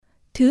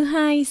thứ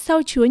hai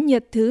sau Chúa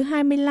Nhật thứ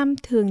 25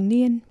 thường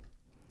niên.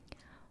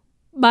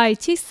 Bài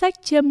trích sách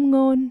châm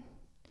ngôn.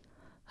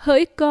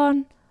 Hỡi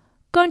con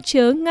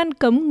chớ ngăn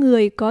cấm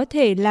người có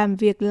thể làm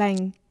việc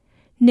lành.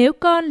 Nếu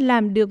con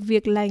làm được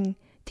việc lành,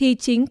 thì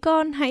chính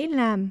con hãy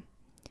làm.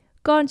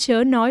 Con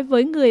chớ nói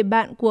với người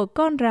bạn của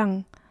con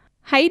rằng,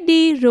 hãy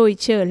đi rồi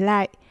trở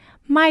lại,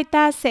 mai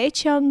ta sẽ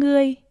cho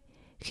ngươi,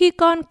 khi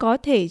con có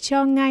thể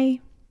cho ngay.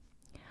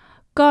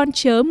 Con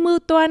chớ mưu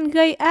toan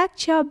gây ác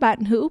cho bạn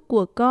hữu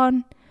của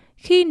con,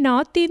 khi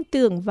nó tin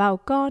tưởng vào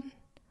con.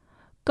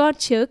 Con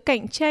chớ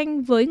cạnh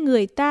tranh với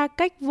người ta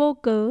cách vô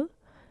cớ,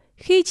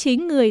 khi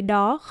chính người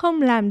đó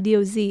không làm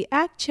điều gì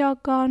ác cho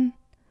con.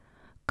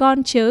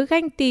 Con chớ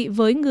ganh tị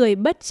với người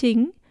bất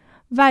chính,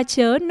 và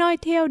chớ noi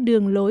theo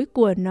đường lối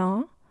của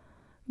nó.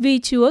 Vì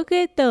Chúa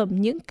ghê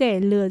tởm những kẻ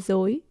lừa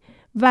dối,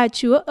 và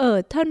Chúa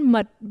ở thân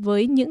mật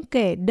với những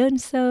kẻ đơn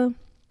sơ.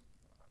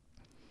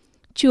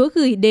 Chúa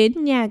gửi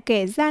đến nhà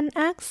kẻ gian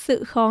ác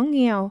sự khó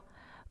nghèo,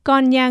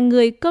 còn nhà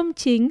người công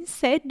chính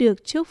sẽ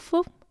được chúc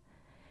phúc.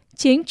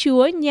 Chính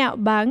Chúa nhạo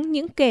báng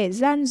những kẻ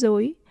gian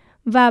dối,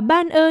 và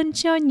ban ơn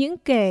cho những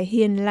kẻ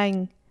hiền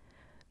lành.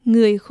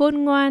 Người khôn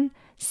ngoan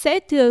sẽ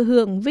thừa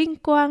hưởng vinh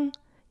quang,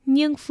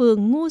 nhưng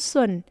phường ngu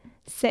xuẩn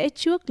sẽ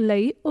chuốc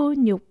lấy ô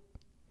nhục.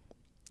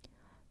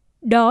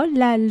 Đó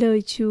là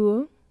lời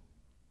Chúa.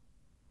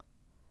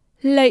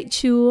 Lạy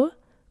Chúa,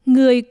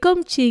 người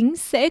công chính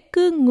sẽ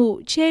cư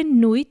ngụ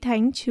trên núi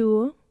Thánh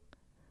Chúa.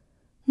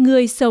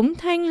 Người sống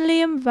thanh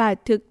liêm và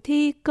thực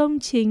thi công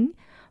chính,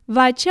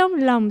 và trong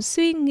lòng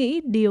suy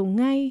nghĩ điều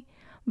ngay,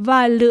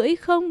 và lưỡi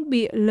không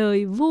bịa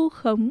lời vu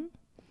khống.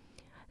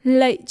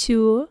 Lạy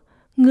Chúa,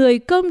 người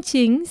công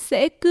chính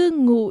sẽ cư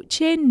ngụ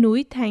trên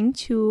núi Thánh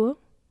Chúa.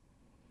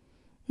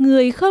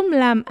 Người không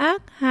làm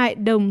ác hại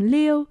đồng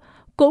liêu,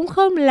 cũng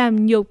không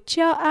làm nhục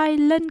cho ai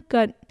lân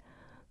cận.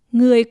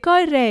 Người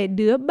coi rẻ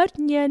đứa bất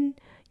nhân,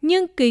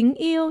 nhưng kính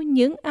yêu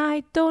những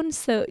ai tôn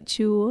sợ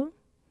Chúa.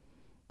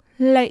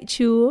 Lạy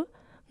Chúa,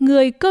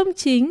 người công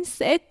chính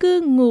sẽ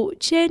cư ngụ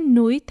trên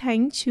núi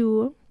Thánh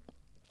Chúa.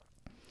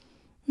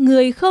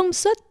 Người không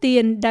xuất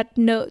tiền đặt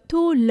nợ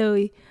thu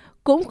lời,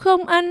 cũng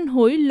không ăn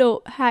hối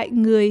lộ hại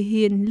người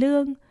hiền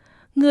lương.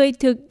 Người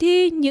thực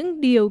thi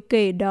những điều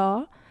kể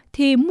đó,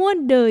 thì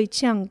muôn đời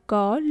chẳng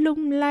có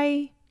lung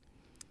lay.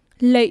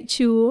 Lạy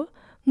Chúa,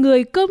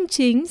 người công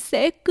chính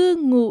sẽ cư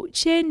ngụ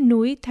trên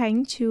núi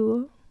Thánh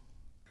Chúa.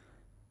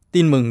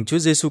 Tin mừng Chúa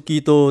Giêsu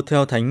Kitô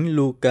theo Thánh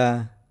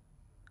Luca.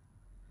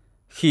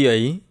 Khi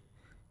ấy,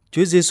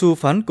 Chúa Giêsu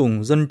phán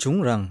cùng dân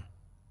chúng rằng: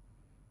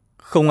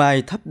 không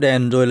ai thắp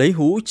đèn rồi lấy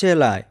hũ che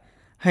lại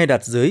hay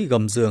đặt dưới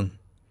gầm giường,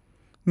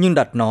 nhưng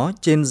đặt nó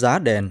trên giá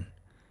đèn,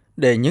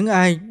 để những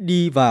ai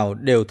đi vào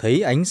đều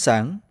thấy ánh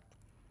sáng.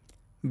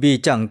 Vì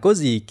chẳng có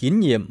gì kín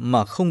nhiệm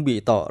mà không bị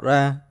tỏ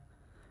ra,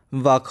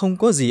 và không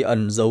có gì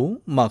ẩn giấu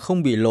mà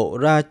không bị lộ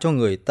ra cho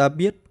người ta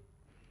biết.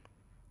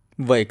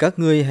 Vậy các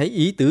ngươi hãy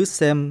ý tứ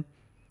xem,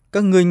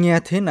 các ngươi nghe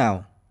thế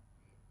nào?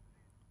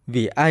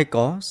 Vì ai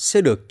có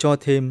sẽ được cho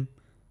thêm,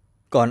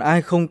 còn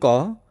ai không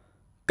có,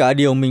 cả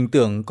điều mình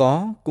tưởng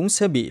có cũng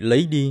sẽ bị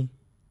lấy đi.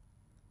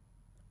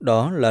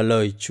 Đó là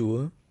lời Chúa.